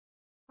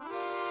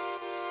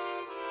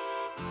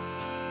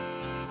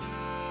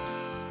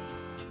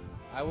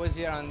I was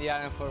here on the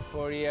island for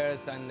 4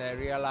 years and I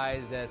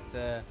realized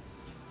that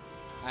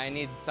I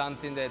need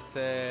something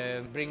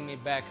that bring me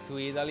back to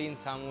Italy in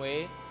some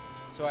way.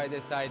 So I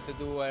decided to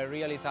do a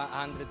really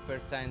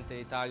 100%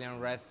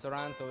 Italian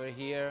restaurant over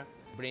here,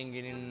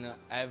 bringing in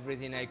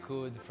everything I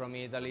could from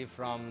Italy,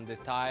 from the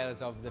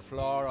tiles of the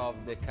floor, of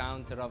the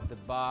counter of the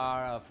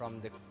bar,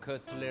 from the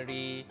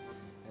cutlery,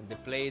 and the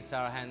plates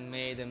are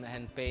handmade and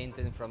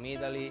hand-painted from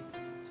Italy.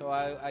 So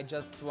I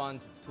just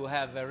want to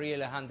have a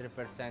really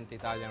 100%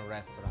 Italian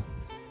restaurant.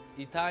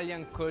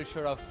 Italian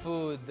culture of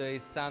food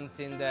is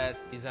something that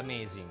is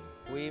amazing.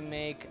 We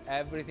make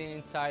everything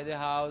inside the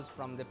house,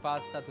 from the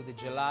pasta to the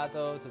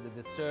gelato, to the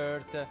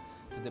dessert, to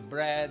the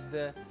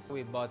bread.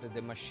 We bought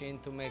the machine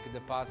to make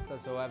the pasta,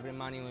 so every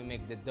morning we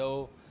make the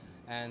dough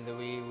and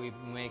we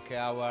make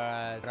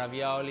our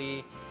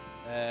ravioli,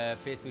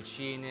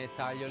 fettuccine,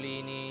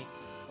 tagliolini,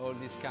 all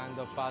this kind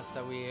of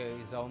pasta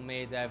is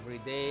homemade every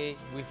day.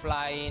 We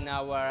fly in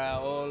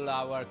all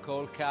our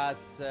cold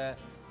cuts.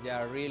 They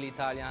are really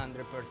Italian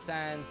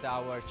 100%,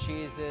 our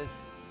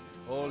cheeses,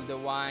 all the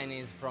wine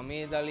is from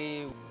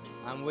Italy.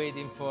 I'm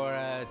waiting for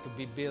to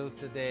be built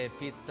the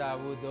pizza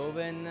wood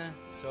oven,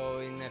 so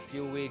in a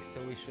few weeks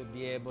we should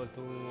be able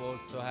to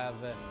also have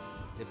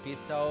the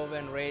pizza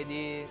oven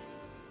ready.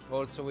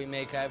 Also we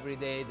make every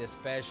day the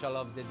special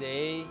of the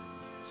day,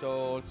 so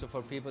also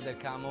for people that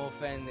come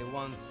often, they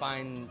won't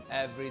find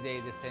every day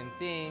the same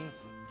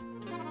things.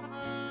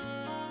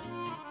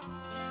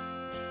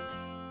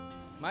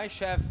 My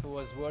chef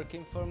was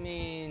working for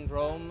me in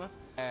Rome.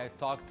 I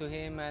talked to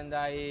him and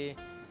I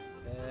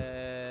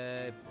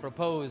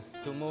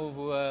proposed to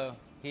move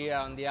here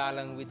on the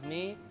island with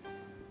me,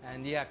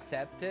 and he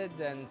accepted,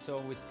 and so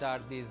we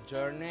start this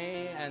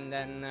journey. And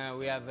then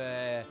we have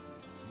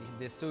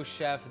the sous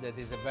chef that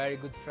is a very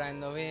good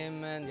friend of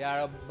him, and they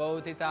are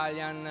both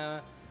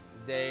Italian.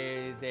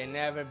 They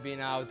never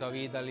been out of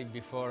Italy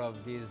before of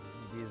this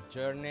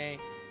journey,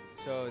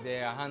 so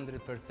they are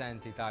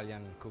 100%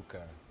 Italian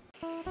cooker.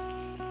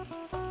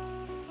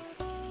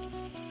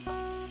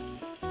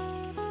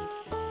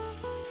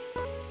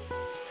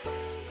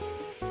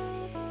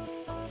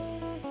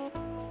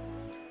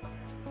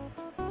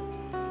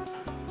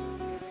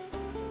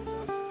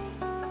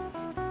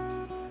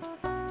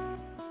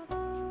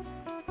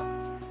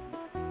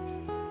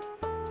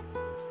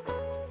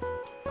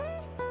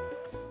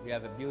 We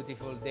have a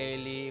beautiful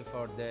daily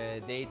for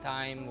the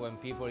daytime when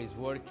people is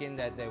working,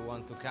 that they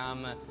want to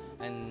come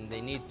and they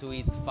need to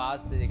eat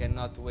fast, they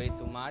cannot wait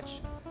too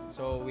much.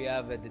 So we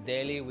have the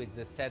daily with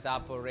the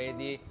setup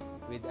already,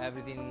 with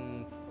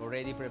everything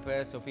already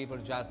prepared, so people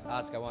just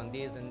ask, I want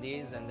this and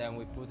this, and then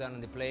we put it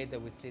on the plate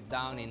and we sit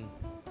down. In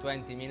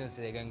 20 minutes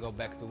they can go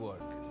back to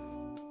work.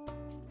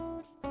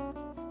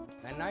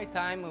 At night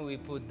time we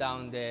put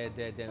down the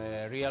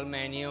real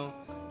menu,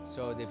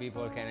 so the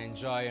people can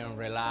enjoy and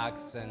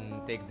relax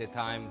and take the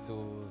time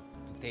to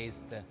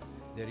taste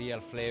the real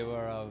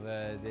flavor of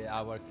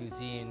our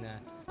cuisine.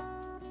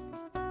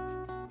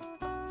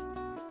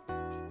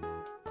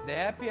 The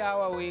happy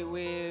hour,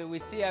 we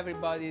see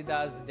everybody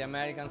does the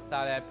American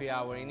style happy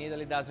hour. In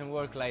Italy it doesn't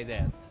work like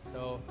that.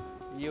 So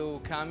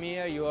you come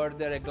here, you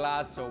order a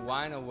glass of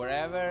wine or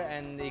whatever,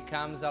 and it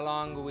comes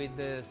along with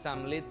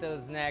some little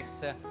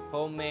snacks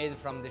homemade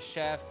from the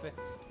chef.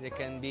 They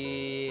can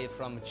be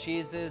from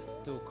cheeses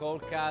to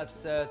cold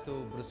cuts to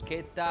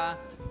bruschetta.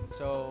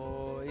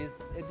 So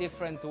it's a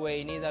different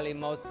way. In Italy,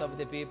 most of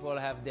the people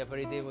have the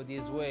aperitivo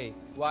this way,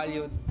 while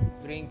you're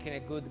drinking a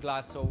good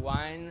glass of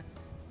wine,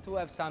 to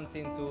have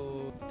something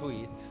to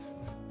eat.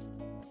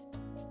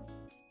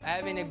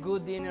 Having a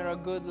good dinner or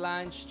good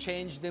lunch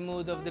change the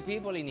mood of the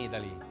people in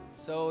Italy.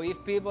 So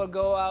if people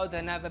go out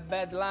and have a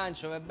bad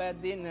lunch or a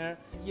bad dinner,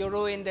 you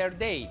ruin their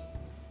day.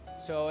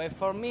 So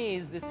for me,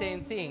 it's the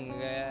same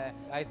thing.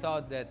 I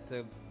thought that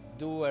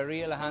do a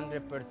real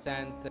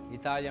 100%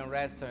 Italian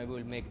restaurant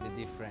will make the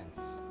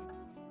difference.